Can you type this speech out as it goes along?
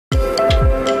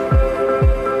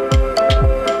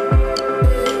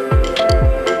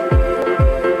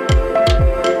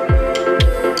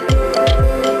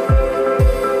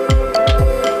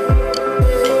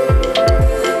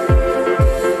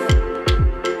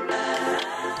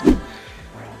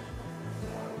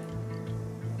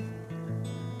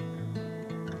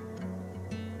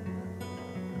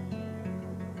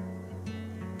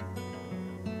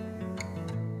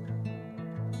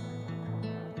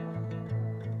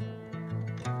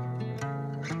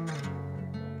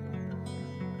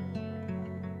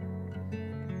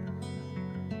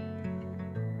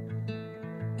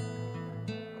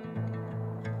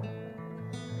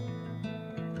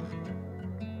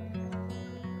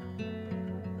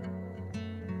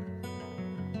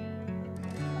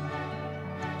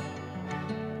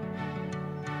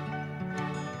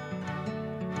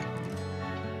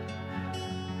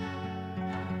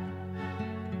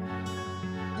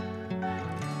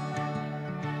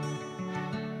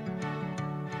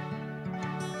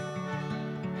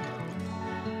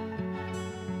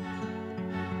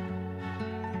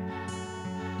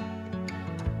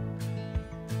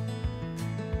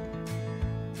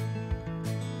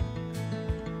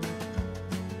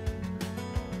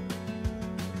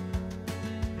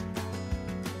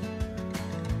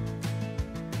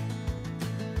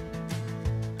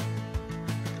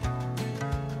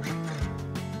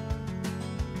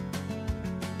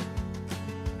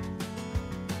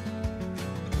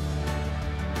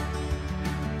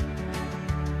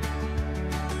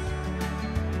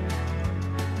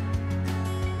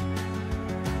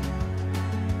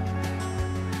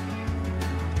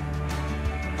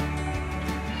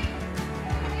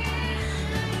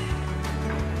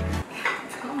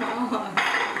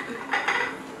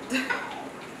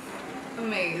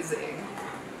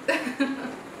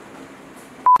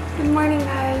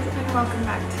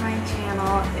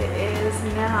it is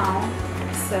now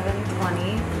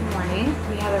 7:20 in the morning.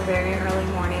 We had a very early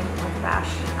morning with Bash.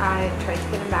 I tried to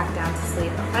get him back down to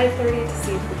sleep at 5:30 to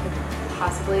see if we could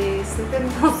possibly sleep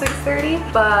until 6:30,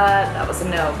 but that was a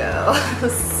no-go.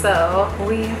 So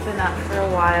we have been up for a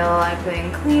while. I've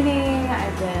been cleaning,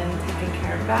 I've been taking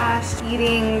care of Bash,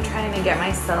 eating, trying to get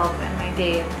myself and my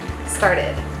day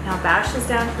started. Now Bash is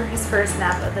down for his first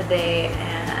nap of the day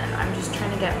and I'm just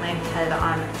trying to get my head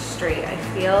on straight. I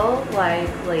feel like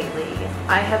lately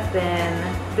I have been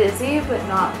busy but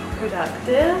not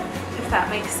productive, if that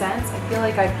makes sense. I feel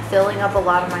like I'm filling up a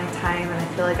lot of my time and I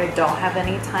feel like I don't have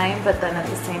any time, but then at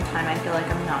the same time I feel like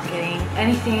I'm not getting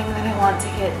anything that I want to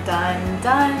get done,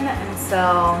 and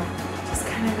so just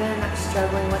kind of been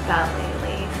struggling with that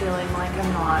lately, feeling like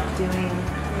I'm not doing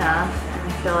enough.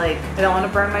 I feel like I don't want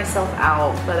to burn myself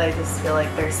out, but I just feel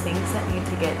like there's things that need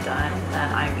to get done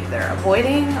that I'm either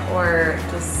avoiding or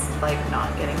just like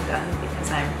not getting done because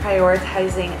I'm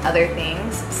prioritizing other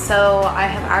things. So I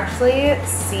have actually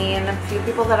seen a few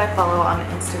people that I follow on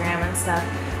Instagram and stuff.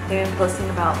 They've been posting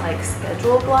about like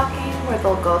schedule blocking where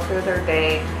they'll go through their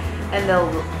day and they'll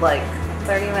like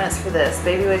 30 minutes for this,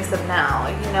 baby wakes up now,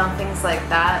 you know, things like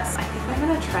that. I think I'm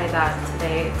gonna try that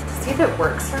today to see if it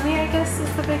works for me, I guess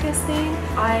is the biggest thing.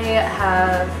 I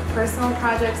have personal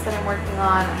projects that I'm working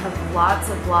on. I have lots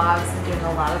of vlogs. I'm doing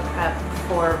a lot of prep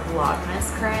for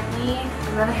Vlogmas currently.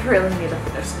 And then I really need to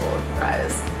finish school, you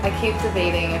guys. I keep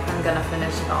debating if I'm gonna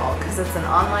finish it all because it's an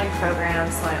online program,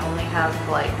 so I only have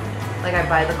like I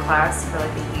buy the class for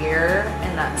like a year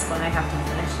and that's when I have to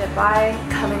finish it by.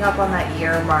 Coming up on that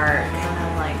year mark and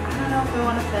I'm like, I don't know if I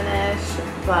want to finish,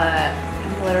 but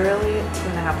I'm literally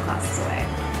 2.5 classes away,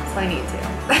 so I need to.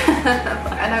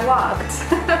 And I walked,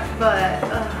 but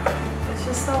it's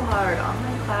just so hard.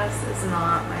 Online class is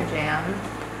not my jam.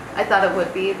 I thought it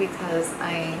would be because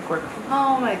I work from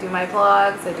home, I do my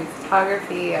vlogs, I do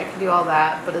photography, I can do all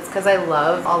that, but it's because I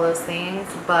love all those things.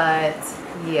 But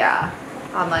yeah,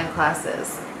 online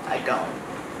classes, I don't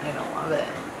love it.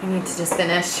 I need to just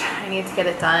finish. I need to get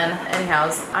it done.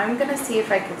 Anyhows, I'm gonna see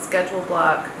if I could schedule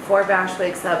block before Bash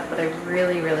wakes up, but I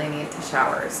really need to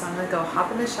shower. So I'm gonna go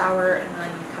hop in the shower and then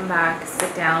come back,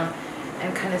 sit down,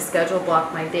 and kind of schedule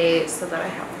block my day so that I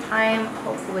have time,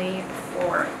 hopefully,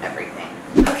 for everything.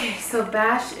 Okay, so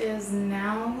Bash is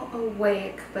now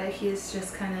awake, but he's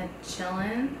just kind of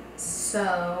chilling.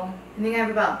 So I think I have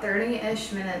about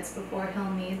 30-ish minutes before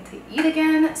he'll need to eat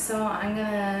again. So I'm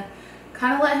gonna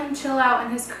kind of let him chill out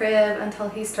in his crib until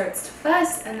he starts to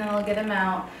fuss, and then I'll get him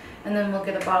out and then we'll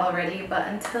get a bottle ready. But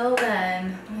until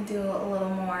then, I'm gonna do a little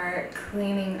more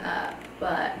cleaning up,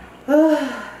 but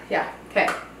yeah, okay.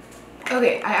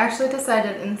 Okay, I actually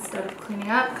decided instead of cleaning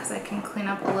up, because I can clean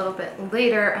up a little bit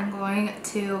later, I'm going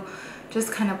to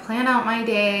just kind of plan out my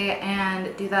day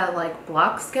and do that like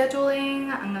block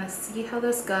scheduling. I'm gonna see how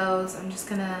this goes. I'm just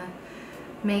gonna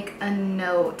make a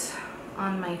note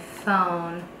on my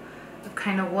phone of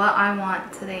kind of what I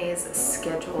want today's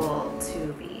schedule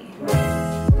to be.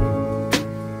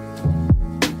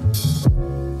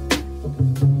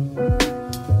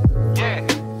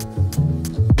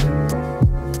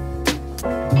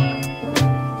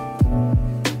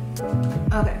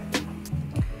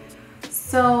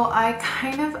 So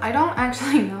I don't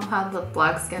actually know how the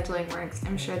block scheduling works.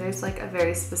 I'm sure there's like a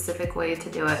very specific way to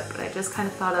do it, but I just kind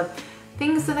of thought of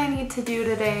things that I need to do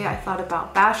today. I thought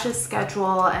about Bash's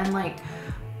schedule and like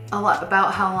a lot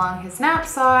about how long his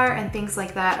naps are and things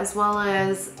like that, as well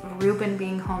as Ruben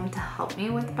being home to help me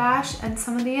with Bash and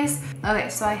some of these. Okay,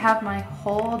 so I have my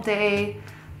whole day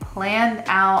planned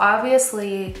out.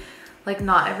 Obviously, like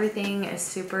not everything is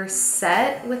super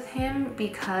set with him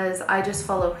because I just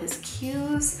follow his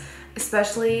cues,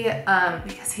 especially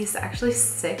because he's actually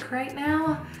sick right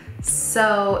now.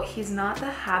 So he's not the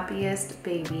happiest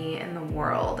baby in the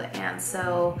world. And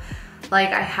so like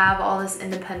I have all this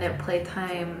independent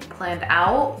playtime planned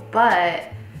out, but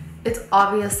it's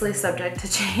obviously subject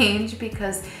to change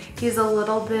because he's a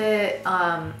little bit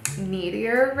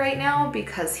needier right now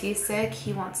because he's sick.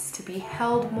 He wants to be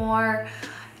held more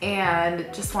and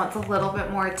just wants a little bit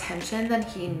more attention than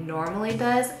he normally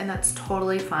does, and that's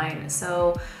totally fine.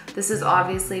 So this is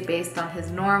obviously based on his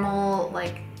normal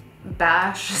like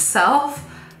Bash self,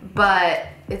 but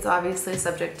it's obviously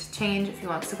subject to change. If he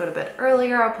wants to go to bed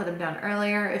earlier, I'll put him down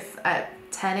earlier. If at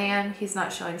 10 a.m. he's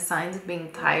not showing signs of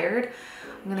being tired,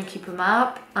 I'm gonna keep him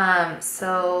up.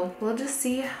 So we'll just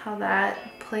see how that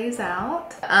plays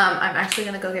out. I'm actually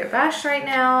gonna go get Bash right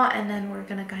now, and then we're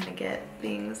gonna kind of get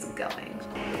things going.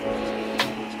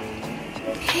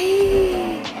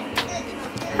 Hey!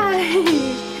 Hi!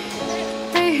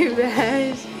 Hey,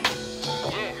 Bash!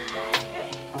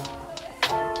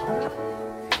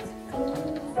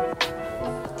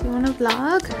 Do you want to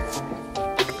vlog?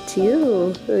 Look at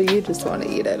you. Oh, you just want to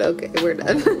eat it. Okay, we're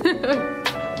done.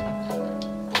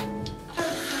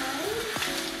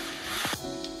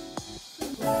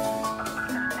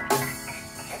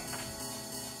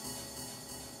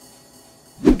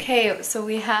 Okay, so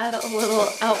we had a little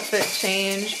outfit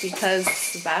change because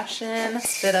Sebastian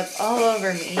spit up all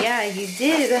over me. Yeah, he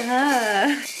did,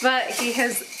 huh? But he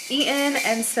has eaten,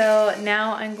 and so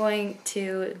now I'm going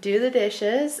to do the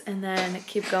dishes and then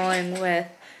keep going with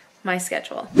my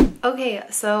schedule. Okay,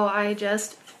 so I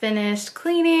just finished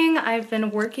cleaning. I've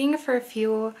been working for a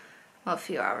few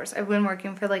hours. I've been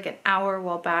working for like an hour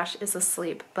while Bash is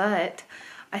asleep, but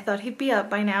I thought he'd be up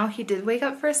by now. He did wake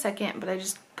up for a second, but I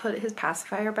just put his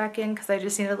pacifier back in because I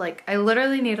just needed I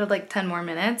literally needed like 10 more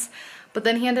minutes, but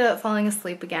then he ended up falling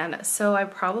asleep again. So I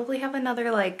probably have another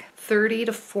like 30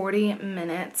 to 40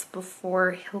 minutes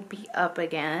before he'll be up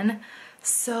again.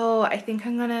 So I think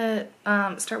I'm gonna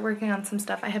start working on some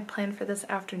stuff I had planned for this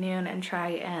afternoon and try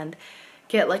and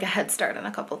get like a head start on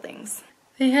a couple things.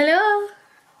 Say hello.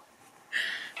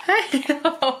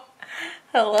 Hi.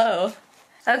 Hello.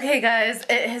 Okay guys,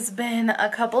 it has been a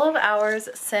couple of hours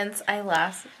since I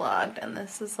last vlogged, and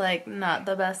this is like not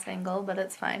the best angle, but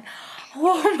it's fine.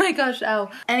 Oh my gosh, ow.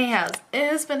 Anyhow, it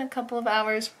has been a couple of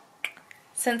hours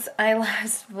since I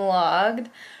last vlogged.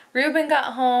 Ruben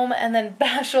got home and then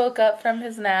Bash woke up from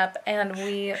his nap and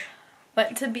we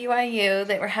went to BYU.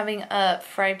 They were having a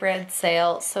fry bread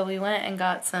sale, so we went and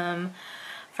got some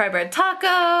fry bread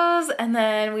tacos, and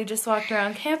then we just walked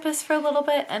around campus for a little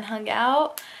bit and hung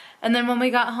out. And then when we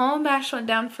got home, Bash went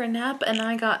down for a nap and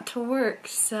I got to work.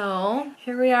 So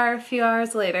here we are a few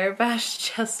hours later.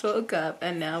 Bash just woke up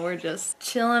and now we're just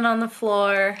chilling on the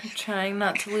floor, trying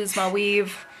not to lose my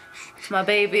weave to my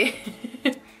baby.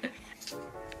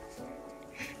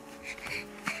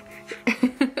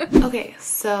 Okay,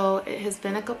 so it has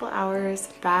been a couple hours.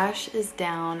 Bash is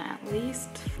down at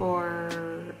least for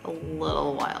a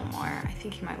little while more. I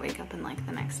think he might wake up in like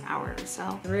the next hour or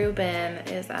so. Ruben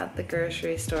is at the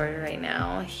grocery store right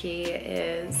now. He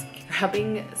is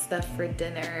grabbing stuff for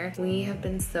dinner. We have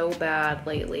been so bad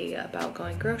lately about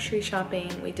going grocery shopping.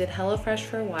 We did HelloFresh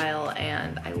for a while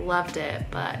and I loved it,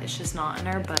 but it's just not in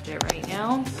our budget right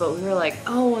now. But we were like,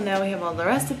 oh, well, now we have all the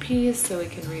recipes so we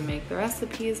can remake the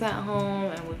recipes at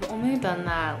home, and we've only done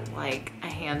that like a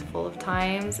handful of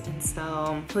times, and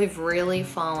so we've really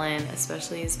fallen,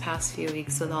 especially these past few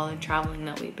weeks with all the traveling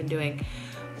that we've been doing,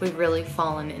 we've really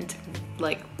fallen into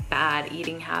like bad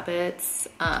eating habits.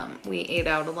 We ate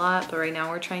out a lot, but right now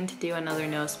we're trying to do another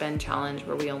no spend challenge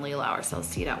where we only allow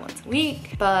ourselves to eat out once a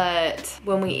week. But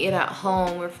when we eat at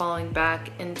home, we're falling back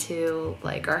into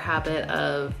like our habit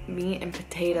of meat and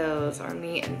potatoes or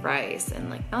meat and rice, and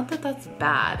like, not that that's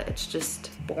bad, it's just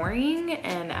boring,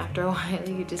 and after a while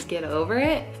you just get over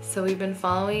it. So we've been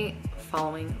falling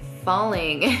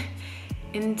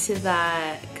into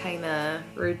that kind of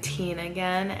routine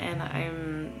again, and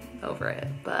I'm over it.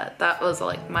 But that was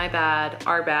like my bad,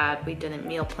 our bad. We didn't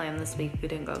meal plan this week. We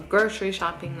didn't go grocery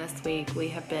shopping this week. We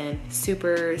have been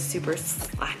super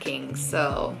slacking.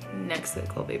 So next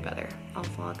week will be better. I'll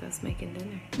vlog us making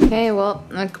dinner. Okay, well,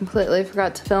 I completely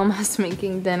forgot to film us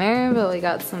making dinner, but we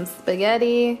got some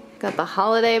spaghetti. Got the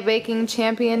holiday baking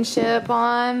championship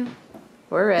on.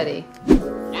 We're ready.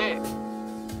 Yeah.